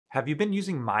Have you been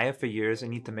using Maya for years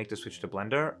and need to make the switch to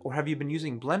Blender? Or have you been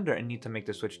using Blender and need to make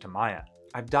the switch to Maya?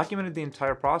 I've documented the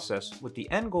entire process, with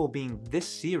the end goal being this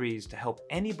series to help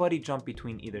anybody jump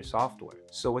between either software.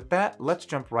 So with that, let's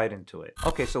jump right into it.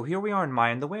 Okay, so here we are in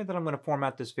Maya, and the way that I'm going to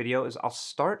format this video is I'll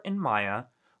start in Maya,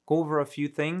 go over a few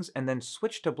things, and then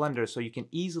switch to Blender so you can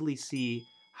easily see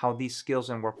how these skills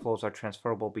and workflows are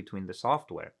transferable between the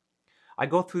software. I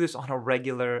go through this on a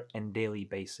regular and daily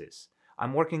basis.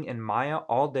 I'm working in Maya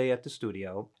all day at the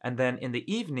studio, and then in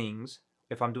the evenings,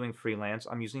 if I'm doing freelance,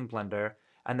 I'm using Blender.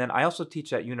 And then I also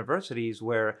teach at universities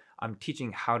where I'm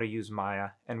teaching how to use Maya,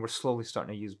 and we're slowly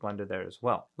starting to use Blender there as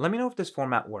well. Let me know if this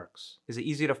format works. Is it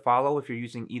easy to follow if you're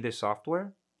using either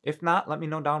software? If not, let me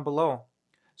know down below.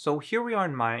 So here we are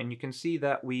in Maya, and you can see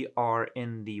that we are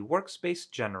in the Workspace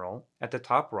General at the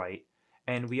top right,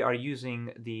 and we are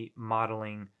using the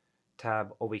Modeling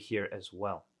tab over here as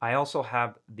well. I also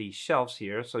have the shelves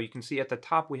here, so you can see at the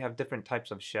top we have different types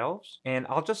of shelves, and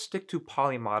I'll just stick to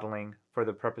poly modeling for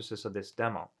the purposes of this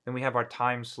demo. Then we have our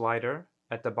time slider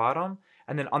at the bottom,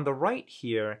 and then on the right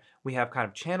here we have kind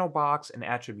of channel box and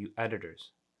attribute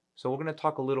editors. So we're going to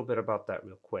talk a little bit about that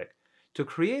real quick. To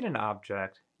create an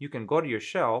object, you can go to your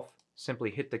shelf,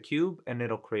 simply hit the cube, and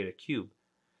it'll create a cube.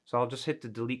 So I'll just hit the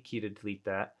delete key to delete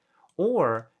that.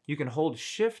 Or you can hold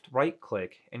shift right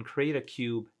click and create a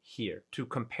cube here. To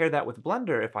compare that with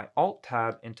Blender, if I alt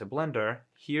tab into Blender,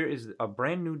 here is a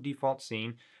brand new default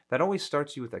scene that always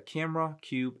starts you with a camera,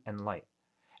 cube, and light.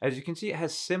 As you can see, it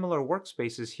has similar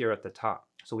workspaces here at the top.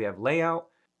 So we have layout,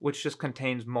 which just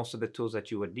contains most of the tools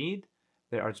that you would need.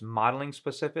 There is modeling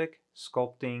specific,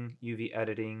 sculpting, UV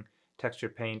editing, texture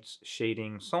paints,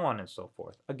 shading, so on and so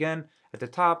forth. Again, at the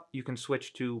top, you can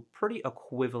switch to pretty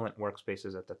equivalent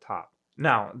workspaces at the top.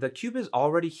 Now, the cube is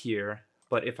already here,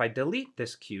 but if I delete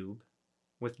this cube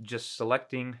with just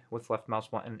selecting with left mouse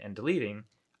button and deleting,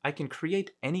 I can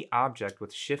create any object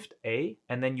with Shift A,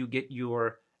 and then you get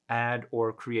your add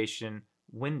or creation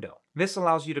window. This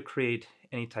allows you to create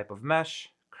any type of mesh,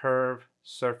 curve,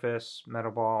 surface,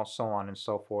 metal ball, so on and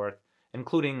so forth,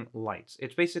 including lights.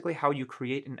 It's basically how you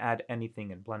create and add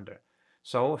anything in Blender.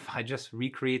 So if I just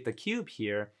recreate the cube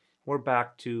here, we're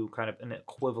back to kind of an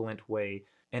equivalent way,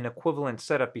 an equivalent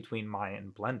setup between Maya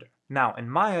and Blender. Now in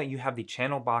Maya, you have the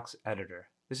channel box editor.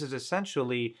 This is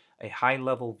essentially a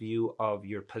high-level view of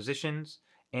your positions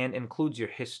and includes your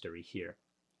history here,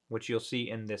 which you'll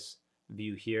see in this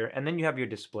view here. And then you have your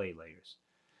display layers.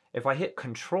 If I hit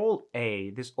Control A,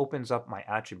 this opens up my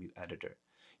attribute editor.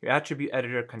 Your attribute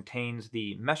editor contains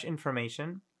the mesh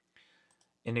information,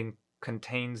 and it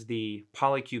contains the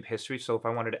polycube history. So if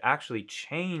I wanted to actually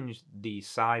change the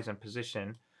size and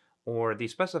position or the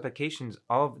specifications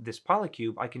of this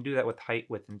polycube, I can do that with height,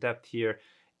 width, and depth here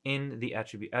in the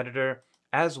attribute editor,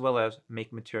 as well as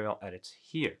make material edits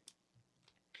here.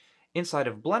 Inside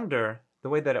of Blender, the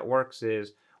way that it works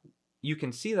is you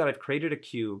can see that I've created a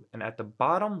cube, and at the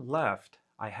bottom left,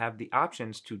 I have the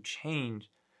options to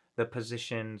change the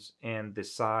positions and the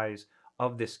size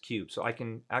of this cube. So I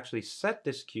can actually set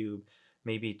this cube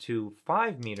maybe to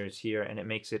 5 meters here, and it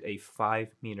makes it a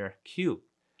 5-meter cube.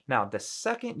 Now, the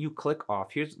second you click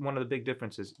off, here's one of the big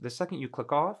differences. The second you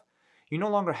click off, you no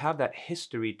longer have that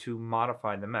history to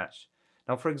modify the mesh.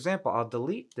 Now, for example, I'll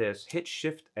delete this, hit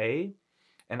Shift A,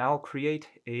 and I'll create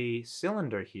a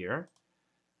cylinder here.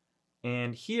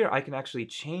 And here I can actually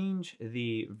change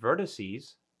the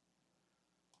vertices,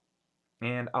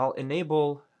 and I'll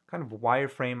enable kind of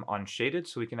wireframe unshaded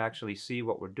so we can actually see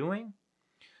what we're doing.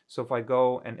 So if I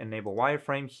go and enable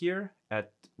wireframe here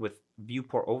with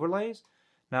viewport overlays,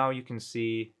 now you can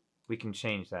see we can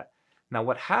change that. Now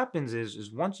what happens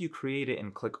is once you create it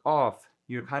and click off,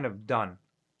 you're kind of done,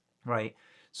 right?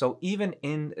 So even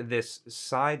in this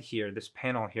side here, this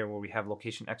panel here where we have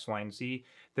location X, Y, and Z,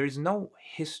 there's no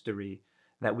history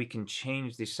that we can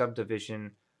change the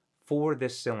subdivision for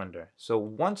this cylinder. So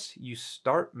once you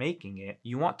start making it,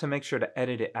 you want to make sure to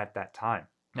edit it at that time.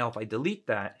 Now if I delete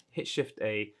that, hit Shift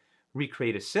A,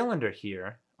 recreate a cylinder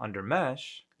here under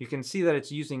Mesh, you can see that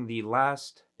it's using the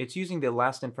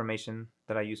last information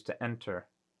that I used to enter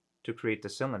to create the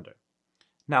cylinder.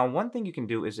 Now one thing you can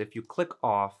do is if you click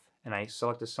off and I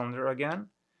select the cylinder again,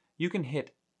 you can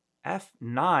hit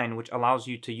F9, which allows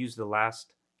you to use the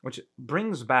last, which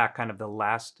brings back kind of the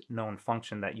last known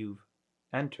function that you've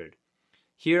entered.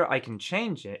 Here I can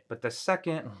change it, but the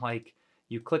second like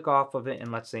you click off of it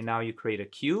and let's say now you create a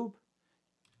cube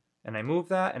and I move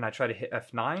that and I try to hit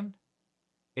F9,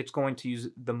 it's going to use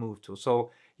the move tool.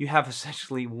 So you have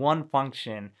essentially one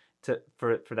function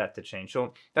for that to change.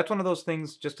 So that's one of those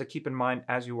things just to keep in mind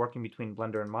as you're working between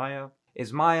Blender and Maya.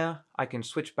 Is Maya, I can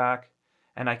switch back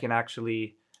and I can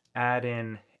actually add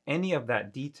in any of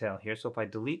that detail here. So if I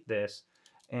delete this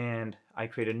and I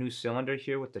create a new cylinder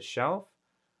here with the shelf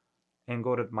and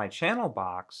go to my channel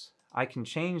box, I can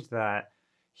change that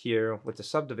here with the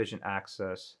subdivision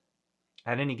axis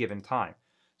at any given time.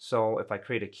 So if I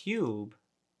create a cube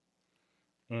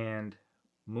and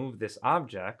move this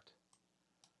object,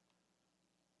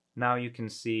 now you can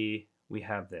see we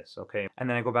have this, okay? And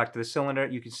then I go back to the cylinder,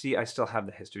 you can see I still have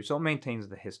the history. So it maintains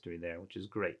the history there, which is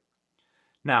great.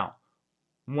 Now,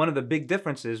 one of the big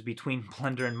differences between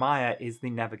Blender and Maya is the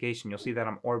navigation. You'll see that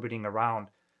I'm orbiting around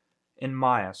in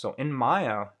Maya. So in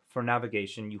Maya, for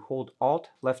navigation, you hold Alt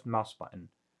left mouse button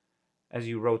as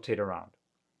you rotate around.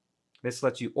 This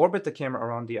lets you orbit the camera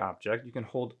around the object. You can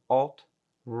hold Alt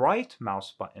right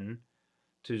mouse button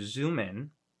to zoom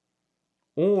in,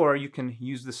 or you can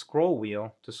use the scroll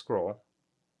wheel to scroll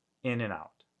in and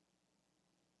out.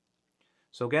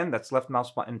 So again, that's left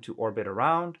mouse button to orbit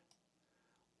around,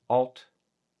 Alt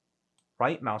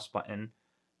right mouse button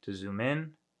to zoom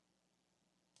in,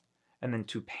 and then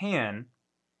to pan,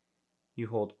 you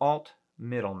hold Alt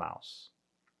middle mouse.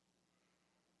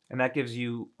 And that gives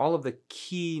you all of the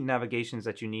key navigations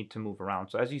that you need to move around.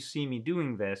 So as you see me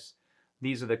doing this,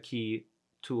 these are the key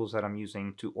tools that I'm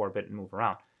using to orbit and move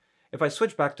around. If I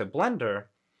switch back to Blender,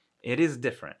 it is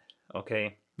different,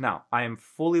 okay? Now, I am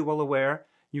fully well aware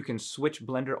you can switch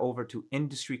Blender over to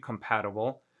industry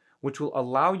compatible, which will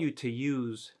allow you to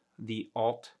use the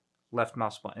Alt left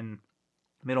mouse button,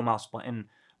 middle mouse button,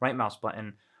 right mouse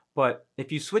button. But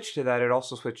if you switch to that, it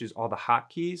also switches all the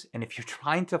hotkeys. And if you're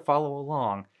trying to follow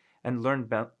along and learn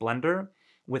Blender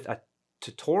with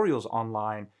tutorials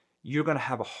online, you're going to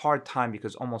have a hard time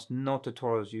because almost no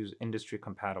tutorials use industry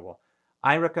compatible.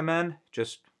 I recommend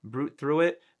just brute through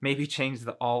it, maybe change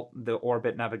the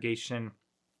orbit navigation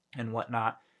and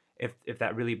whatnot if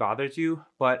that really bothers you.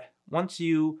 But once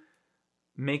you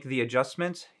make the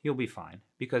adjustments, you'll be fine.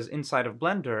 Because inside of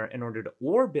Blender, in order to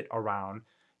orbit around,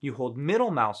 you hold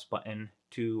middle mouse button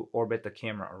to orbit the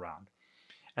camera around.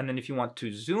 And then if you want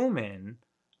to zoom in,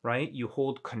 right, you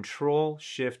hold Control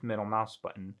Shift middle mouse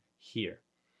button here.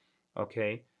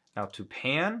 Okay, now to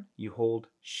pan, you hold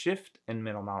Shift and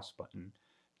middle mouse button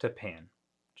to pan,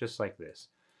 just like this.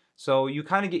 So you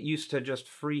kind of get used to just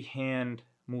freehand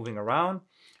moving around.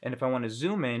 And if I want to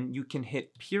zoom in, you can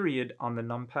hit period on the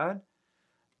numpad.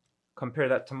 Compare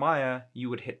that to Maya, you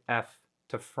would hit F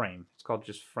to frame. It's called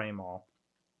just frame all.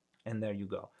 And there you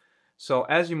go. So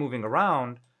as you're moving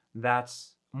around,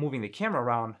 that's moving the camera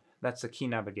around, that's the key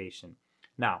navigation.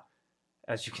 Now,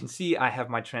 as you can see, I have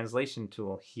my translation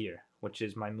tool here, which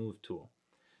is my move tool.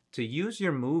 To use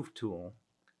your move tool,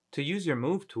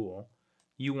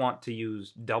 you want to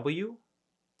use W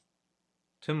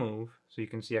to move. So you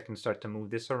can see I can start to move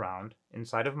this around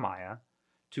inside of Maya.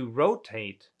 To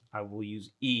rotate, I will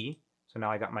use E. So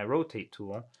now I got my rotate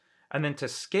tool. And then to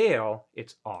scale,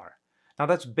 it's R. Now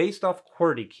that's based off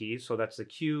QWERTY keys, so that's the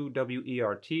Q, W, E,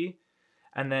 R, T.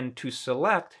 And then to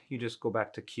select, you just go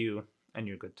back to Q and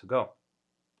you're good to go.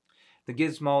 The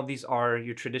gizmo, these are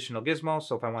your traditional gizmos.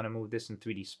 So if I want to move this in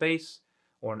 3D space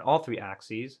or in all three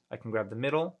axes, I can grab the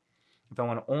middle. If I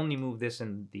want to only move this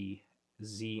in the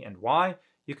Z and Y,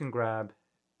 you can grab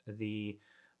the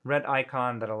red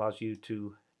icon that allows you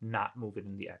to not move it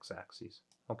in the X axis.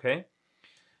 Okay?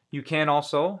 You can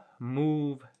also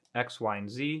move X, Y, and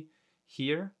Z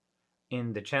here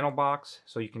in the channel box,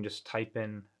 so you can just type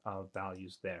in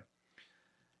values there.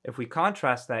 If we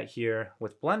contrast that here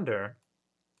with Blender,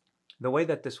 the way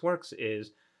that this works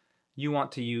is you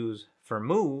want to use, for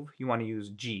move, you want to use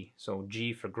G. So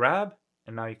G for grab,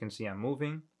 and now you can see I'm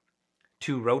moving.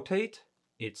 To rotate,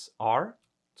 it's R.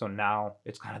 So now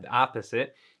it's kind of the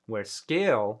opposite, where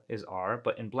scale is R,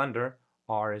 but in Blender,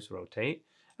 R is rotate.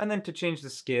 And then to change the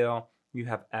scale, you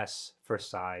have S for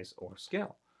size or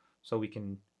scale. So we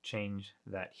can change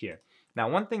that here. Now,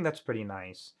 one thing that's pretty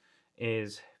nice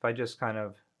is if I just kind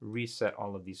of reset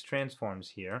all of these transforms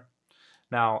here.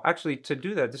 Now, actually, to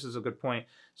do that, this is a good point.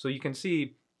 So you can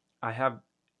see I have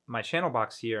my channel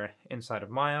box here inside of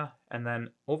Maya, and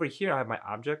then over here I have my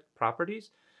object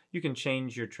properties. You can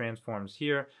change your transforms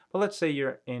here, but let's say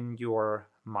you're in your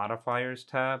modifiers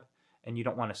tab and you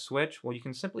don't want to switch. Well, you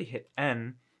can simply hit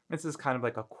N. This is kind of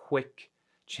like a quick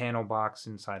channel box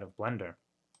inside of Blender.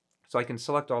 So I can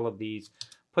select all of these,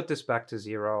 put this back to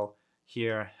 0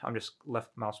 here. I'm just left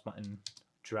mouse button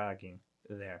dragging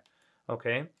there.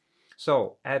 Okay,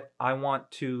 so I want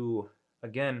to,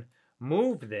 again,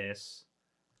 move this.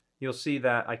 You'll see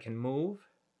that I can move.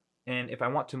 And if I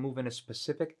want to move in a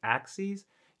specific axis,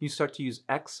 you start to use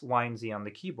X, Y, and Z on the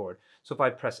keyboard. So if I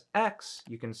press X,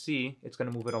 you can see it's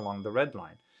going to move it along the red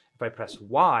line. If I press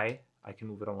Y, I can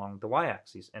move it along the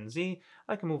y-axis, and Z,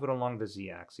 I can move it along the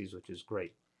z-axis, which is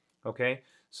great. Okay,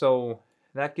 so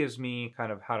that gives me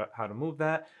kind of how to move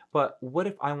that. But what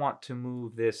if I want to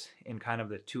move this in kind of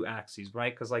the two axes,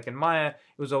 right? Because like in Maya, it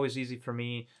was always easy for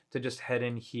me to just head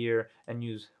in here and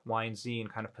use Y and Z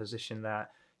and kind of position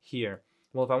that here.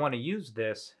 Well, if I want to use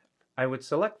this, I would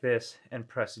select this and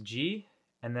press G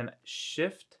and then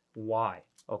Shift Y.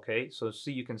 Okay, so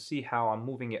you can see how I'm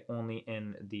moving it only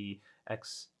in the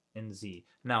X and Z.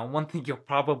 Now, one thing you'll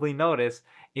probably notice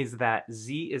is that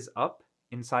Z is up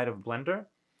inside of Blender,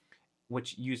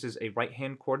 which uses a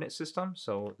right-hand coordinate system.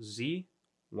 So Z,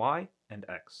 Y, and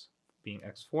X, being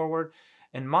X forward.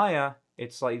 In Maya,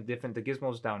 it's slightly different. The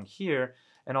gizmo's down here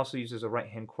and also uses a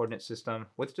right-hand coordinate system,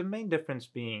 with the main difference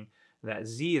being that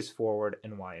Z is forward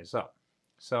and Y is up.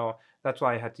 So that's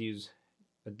why I had to use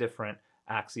a different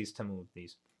axes to move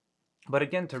these. But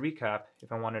again, to recap,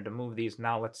 if I wanted to move these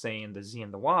now, let's say in the Z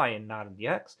and the Y and not in the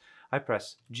X, I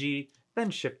press G, then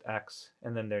Shift X,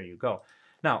 and then there you go.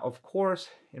 Now, of course,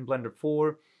 in Blender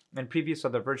 4 and previous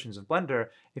other versions of Blender,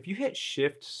 if you hit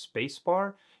Shift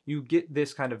Spacebar, you get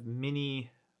this kind of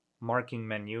mini marking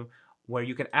menu where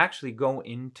you can actually go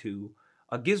into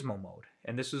a gizmo mode.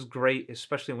 And this is great,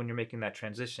 especially when you're making that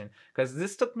transition, because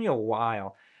this took me a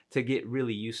while to get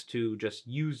really used to just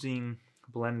using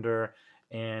Blender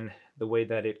and the way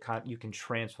that you can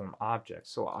transform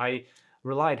objects. So I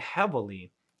relied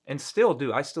heavily, and still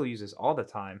do, I still use this all the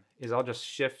time, is I'll just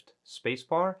Shift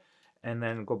Spacebar and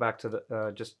then go back to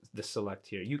the just the select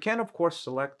here. You can, of course,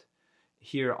 select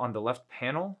here on the left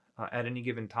panel at any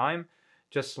given time,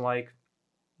 just like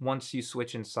once you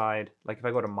switch inside, like if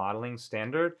I go to Modeling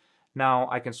Standard, now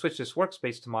I can switch this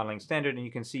workspace to Modeling Standard, and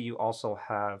you can see you also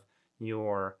have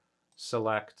your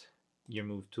select, your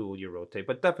move tool, your rotate,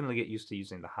 but definitely get used to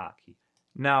using the hotkey.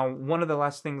 Now, one of the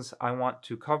last things I want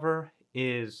to cover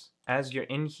is, as you're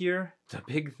in here, the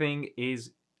big thing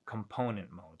is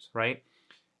component modes, right?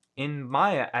 In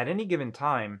Maya, at any given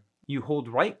time, you hold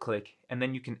right click and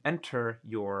then you can enter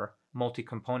your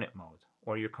multi-component mode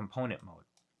or your component mode,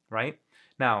 right?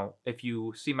 Now, if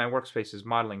you see my workspace is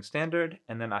Modeling Standard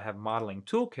and then I have Modeling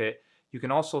Toolkit, you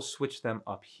can also switch them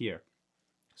up here.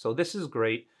 So this is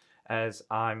great as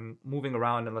I'm moving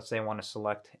around, and let's say I want to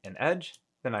select an edge,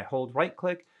 then I hold right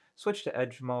click, switch to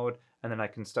edge mode, and then I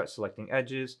can start selecting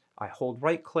edges. I hold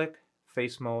right click,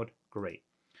 face mode, great.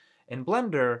 In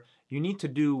Blender, you need to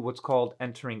do what's called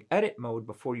entering edit mode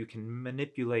before you can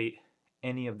manipulate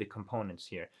any of the components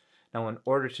here. Now, in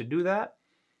order to do that,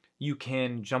 you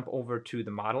can jump over to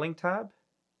the modeling tab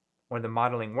or the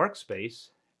modeling workspace,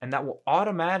 and that will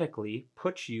automatically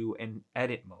put you in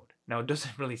edit mode. Now, it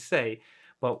doesn't really say,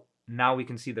 but now we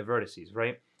can see the vertices,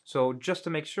 right? So just to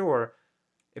make sure,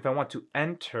 if I want to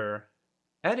enter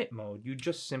edit mode, you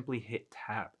just simply hit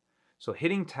tab. So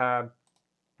hitting tab,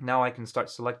 now I can start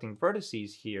selecting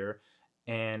vertices here,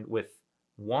 and with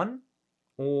 1,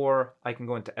 or I can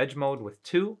go into edge mode with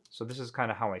 2. So this is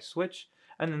kind of how I switch.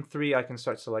 And then 3, I can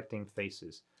start selecting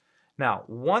faces. Now,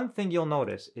 one thing you'll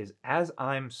notice is as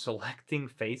I'm selecting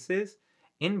faces,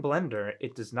 in Blender,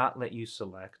 it does not let you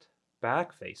select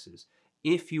back faces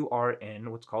if you are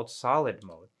in what's called solid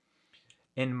mode.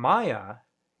 In Maya,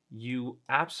 you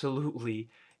absolutely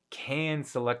can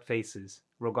select faces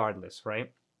regardless,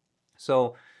 right?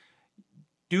 So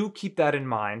do keep that in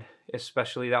mind,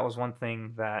 especially that was one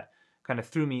thing that kind of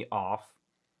threw me off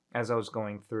as I was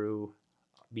going through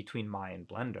between Maya and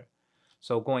Blender.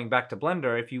 So going back to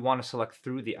Blender, if you want to select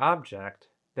through the object,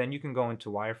 then you can go into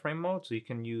wireframe mode. So you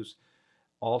can use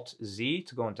Alt-Z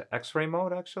to go into X-ray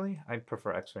mode, actually. I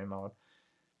prefer X-ray mode.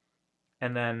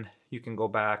 And then you can go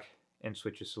back and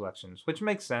switch your selections, which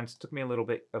makes sense. It took me a little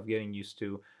bit of getting used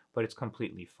to, but it's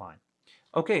completely fine.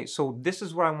 Okay, so this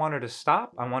is where I wanted to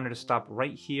stop. I wanted to stop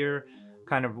right here,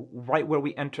 kind of right where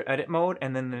we enter edit mode.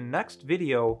 And then the next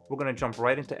video, we're going to jump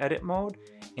right into edit mode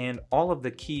and all of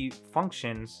the key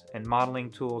functions and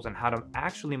modeling tools and how to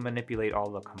actually manipulate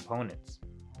all the components.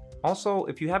 Also,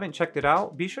 if you haven't checked it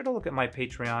out, be sure to look at my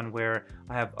Patreon, where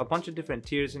I have a bunch of different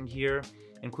tiers in here,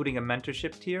 including a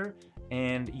mentorship tier,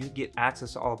 and you get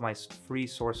access to all of my free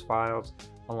source files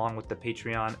along with the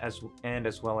Patreon,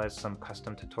 as well as some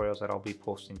custom tutorials that I'll be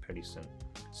posting pretty soon.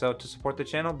 So to support the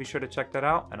channel, be sure to check that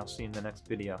out, and I'll see you in the next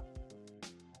video.